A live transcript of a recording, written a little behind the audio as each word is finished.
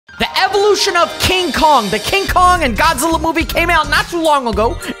evolution of King Kong. The King Kong and Godzilla movie came out not too long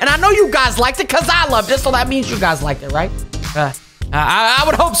ago, and I know you guys liked it because I loved it, so that means you guys liked it, right? I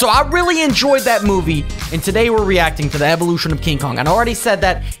would hope so. I really enjoyed that movie, and today we're reacting to the evolution of King Kong. And I already said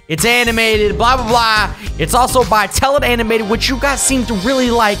that it's animated, blah, blah, blah. It's also by Tell It Animated, which you guys seem to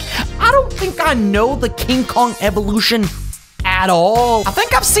really like. I don't think I know the King Kong evolution at all. I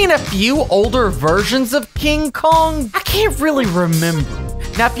think I've seen a few older versions of King Kong. I can't really remember.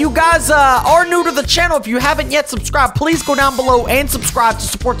 Now, if you guys are new to the channel, if you haven't yet subscribed, please go down below and subscribe to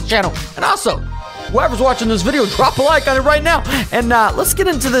support the channel. And also, whoever's watching this video, drop a like on it right now. And let's get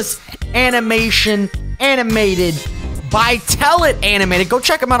into this animated by Tell It Animated. Go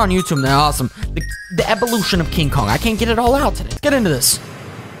check them out on YouTube. They're awesome. The evolution of King Kong. I can't get it all out today. Let's get into this.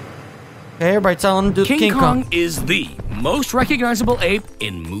 Okay, everybody tell them to do King Kong is the most recognizable ape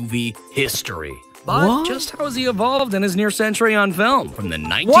in movie history. But what? Just how has he evolved in his near century on film? From the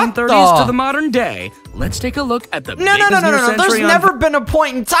 1930s to the modern day, let's take a look at the No. There's never been a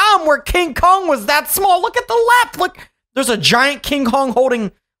point in time where King Kong was that small. Look at the left. Look, there's a giant King Kong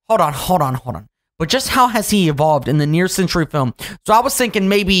holding... Hold on. But just how has he evolved in the near century film? So I was thinking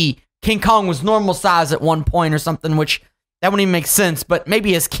maybe King Kong was normal size at one point or something, which that wouldn't even make sense. But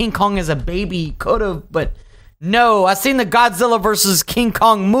maybe as King Kong as a baby could have, but... No, I seen the Godzilla vs. King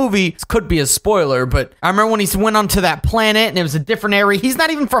Kong movie. This could be a spoiler, but I remember when he went onto that planet and it was a different area. He's not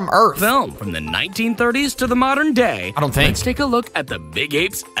even from Earth. Film from the 1930s to the modern day. I don't think. Let's take a look at the big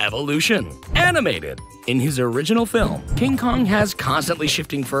ape's evolution. Animated. In his original film, King Kong has constantly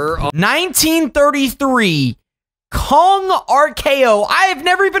shifting fur. 1933, Kong RKO. I have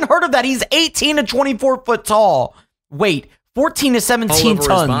never even heard of that. He's 18 to 24 foot tall. Wait, 14 to 17 tons.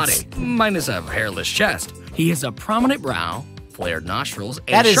 All over his body, minus a hairless chest. He has a prominent brow, flared nostrils,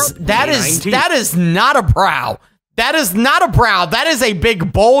 and that is not a brow. That is not a brow. That is a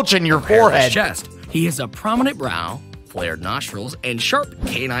big bulge in your forehead. Chest. He has a prominent brow, flared nostrils, and sharp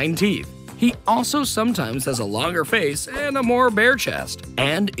canine teeth. He also sometimes has a longer face and a more bare chest.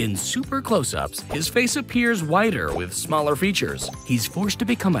 And in super close-ups, his face appears wider with smaller features. He's forced to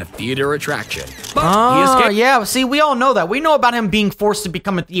become a theater attraction. But yeah, see, we all know that. We know about him being forced to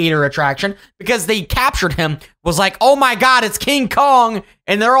become a theater attraction because they captured him, was like, oh my God, it's King Kong,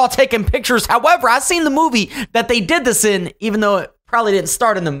 and they're all taking pictures. However, I've seen the movie that they did this in, even though it probably didn't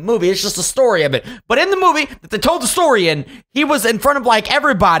start in the movie. It's just a story of it. But in the movie that they told the story in, he was in front of like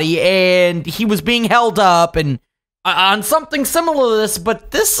everybody and he was being held up and on something similar to this,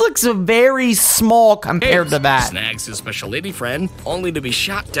 but this looks very small compared to that. Snags his special lady friend only to be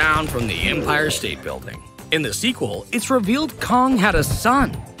shot down from the Empire State Building. In the sequel, it's revealed Kong had a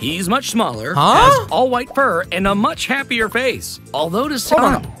son. He's much smaller, has all-white fur, and a much happier face. Although to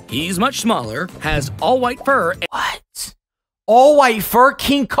some, he's much smaller, has all-white fur. What? All-white fur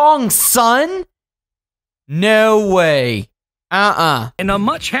King Kong's son? No way. And a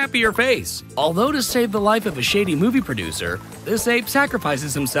much happier face. Although to save the life of a shady movie producer, this ape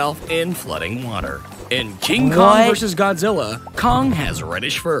sacrifices himself in flooding water. In King Kong vs. Godzilla, Kong has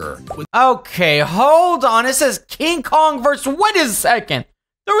reddish fur. Okay, hold on. It says King Kong versus... Wait a second.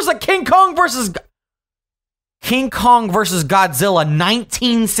 There was a King Kong versus Godzilla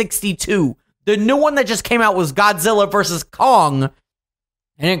 1962. The new one that just came out was Godzilla vs. Kong. I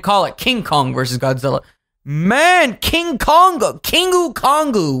didn't call it King Kong vs. Godzilla. Man, King Kongo, Kingu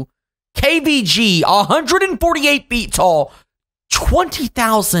Kongu, KVG, 148 feet tall,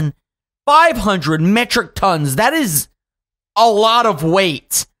 20,500 metric tons. That is a lot of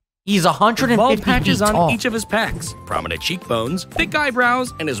weight. He's 150 bald patches feet tall. On each of his pecs, prominent cheekbones, thick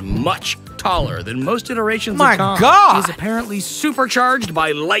eyebrows, and is much taller than most iterations of Kong. My God! He's apparently supercharged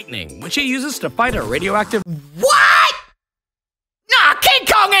by lightning, which he uses to fight a radioactive... What? Nah, King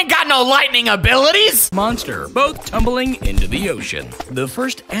Kong ain't got no lightning abilities! Monster, both tumbling into the ocean. The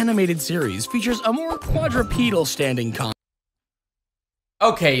first animated series features a more quadrupedal standing Kong.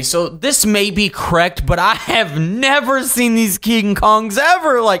 Okay, so this may be correct, but I have never seen these King Kongs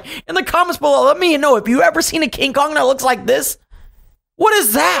ever. Like, in the comments below, let me know if you ever seen a King Kong that looks like this. What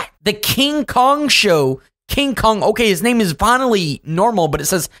is that? The King Kong Show. King Kong, okay, his name is finally normal, but it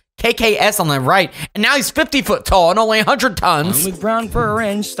says KKS on the right. And now he's 50 foot tall and only 100 tons. With brown fur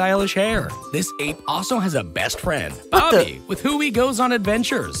and stylish hair. This ape also has a best friend, Bobby, with who he goes on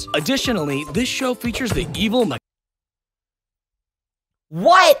adventures. Additionally, this show features the evil...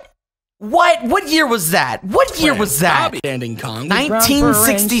 What? What year was that? What year was that? Bobby, standing Kong,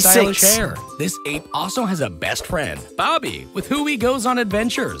 1966. this ape also has a best friend, Bobby, with who he goes on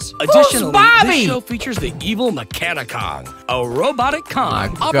adventures. Additionally, Bobby? this show features the evil Mechanicong, a robotic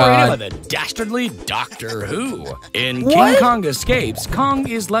Kong My operated God. by the dastardly Doctor Who. In What? King Kong Escapes, Kong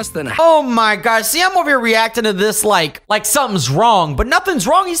is less than Oh my gosh. See, I'm over here reacting to this like something's wrong, but nothing's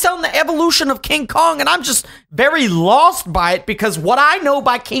wrong. He's telling the evolution of King Kong, and I'm just very lost by it because what I know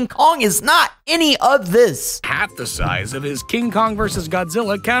by King Kong is not any of this. half the size of his King Kong vs.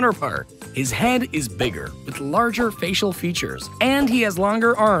 Godzilla counterpart. His head is bigger, with larger facial features, and he has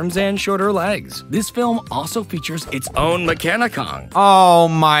longer arms and shorter legs. This film also features its own Mechanicong. Oh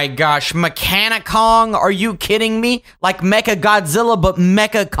my gosh. Mechanicong? Are you kidding me? Like Mecha Godzilla, but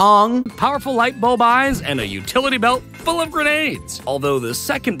Mecha Kong? Powerful light bulb eyes and a utility belt full of grenades. Although the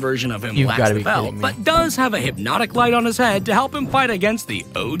second version of him You've lacks gotta the be belt, kidding me. but does have a hypnotic light on his head to help him fight against the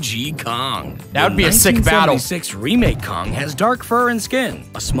OG Kong. That would be a sick battle. The 1976 remake Kong has dark fur and skin,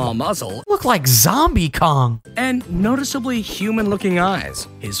 a small muzzle, Look like Zombie Kong. and noticeably human-looking eyes.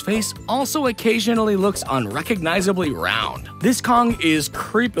 His face also occasionally looks unrecognizably round. This Kong is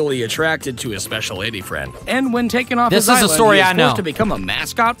creepily attracted to his special lady friend, and when taken off This his is a island, story he is I know. forced to become a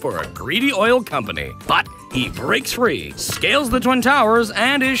mascot for a greedy oil company. But he breaks free, scales the Twin Towers,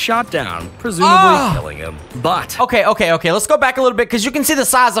 and is shot down, presumably Ah! killing him. But Okay. Let's go back a little bit because you can see the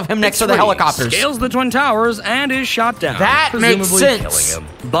size of him next to the free, helicopters. Scales the Twin Towers and is shot down. That makes presumably sense. killing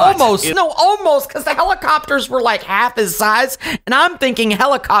him. But Almost. it- No, almost, because the helicopters were like half his size, and I'm thinking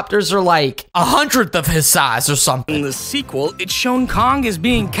helicopters are like 100th of his size or something. In the sequel, it's shown Kong is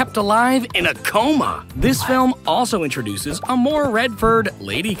being kept alive in a coma. This film also introduces a more red-furred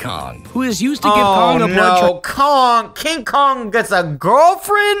Lady Kong, who is used to give Kong a blood King Kong gets a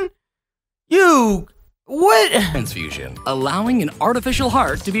girlfriend? What? transfusion, allowing an artificial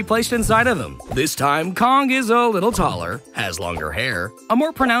heart to be placed inside of him. This time, Kong is a little taller, has longer hair, a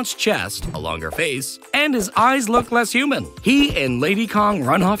more pronounced chest, a longer face, and his eyes look less human. He and Lady Kong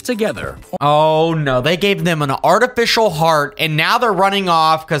run off together, Oh no, they gave them an artificial heart, and now they're running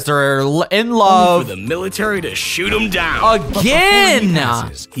off because they're in for love. the military to shoot him down. But before he Again!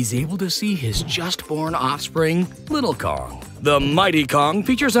 passes, he's able to see his just-born offspring, Little Kong. The Mighty Kong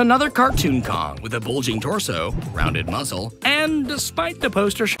features another cartoon Kong with a bulging torso, rounded muzzle, and despite the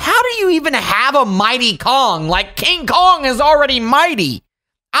poster How do you even have a mighty Kong? Like, King Kong is already mighty.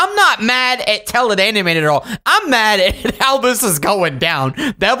 I'm not mad at Tell It Animated at all. I'm mad at how this is going down.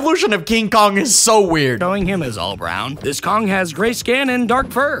 The evolution of King Kong is so weird. showing him as all brown, this Kong has gray skin and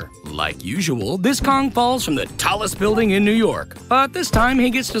dark fur. Like usual, this Kong falls from the tallest building in New York, but this time he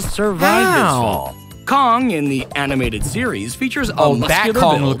gets to survive his How? fall. Kong in the animated series features a Oh, that muscular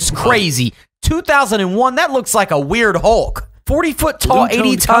Kong build, looks crazy. 2001, that looks like a weird Hulk. 40 foot tall, 80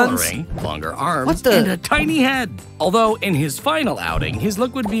 blue-toned tons. coloring, longer arms, What the- and a tiny head. Although in his final outing, his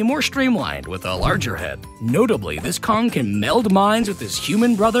look would be more streamlined with a larger head. Notably, this Kong can meld minds with his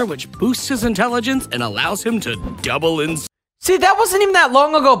human brother, which boosts his intelligence and allows him to double in See, that wasn't even that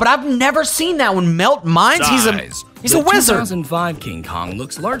long ago, but I've never seen that one. Melt Minds? size. He's The a wizard. 2005 King Kong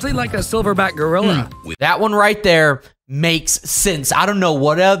looks largely like a silverback gorilla, with That one right there makes sense. I don't know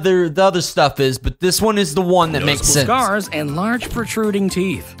what the other stuff is, but this one is the one that makes noticeable sense. scars and large protruding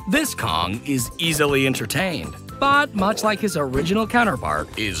teeth. This Kong is easily entertained, but much like his original counterpart,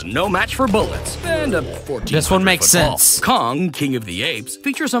 is no match for bullets and a 14. This one makes sense. Kong, King of the Apes,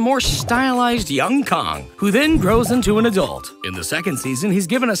 features a more stylized young Kong, who then grows into an adult. In the second season, he's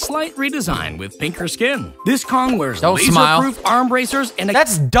given a slight redesign with pinker skin. This Kong wears Don't smile. laser-proof arm bracers and a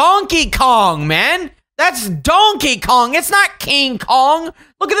That's Donkey Kong, man. That's Donkey Kong. It's not King Kong.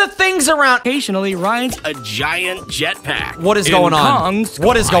 Look at the things around. occasionally rides a giant jetpack. What is In going on? Kong's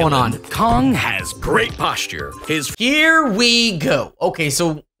What is going on? Island, Kong has great posture. His Here we go. Okay,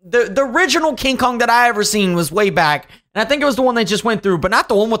 so the original King Kong that I ever seen was way back, and I think it was the one they just went through, but not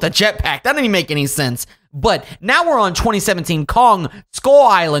the one with the jetpack. That didn't even make any sense. But now we're on 2017 Kong Skull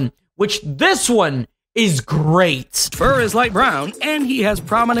Island, which this one is great. fur is light brown, and he has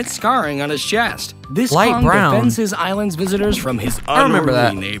prominent scarring on his chest. This Light Kong brown? defends his island's visitors from his remember that.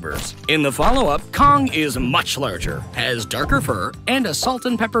 unruly neighbors. In the follow-up, Kong is much larger, has darker fur, and a salt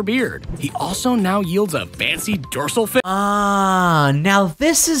and pepper beard. He also now yields a fancy dorsal fin Ah, now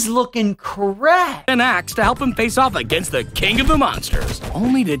this is looking correct. and axe to help him face off against the king of the monsters,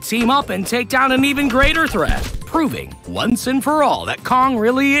 only to team up and take down an even greater threat, proving once and for all that Kong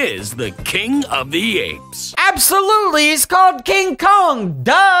really is the king of the apes. Absolutely, he's called King Kong,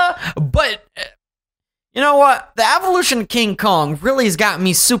 duh. But you know what? The evolution of King Kong really has got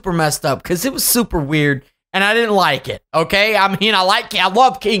me super messed up because it was super weird and I didn't like it. Okay, I mean, I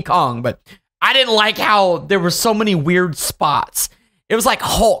love King Kong, but I didn't like how there were so many weird spots. It was like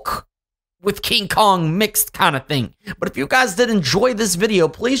Hulk with King Kong mixed kind of thing. But if you guys did enjoy this video,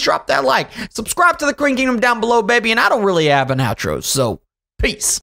 please drop that like. Subscribe to the Kryn Kingdom down below, baby. And I don't really have an outro, so peace.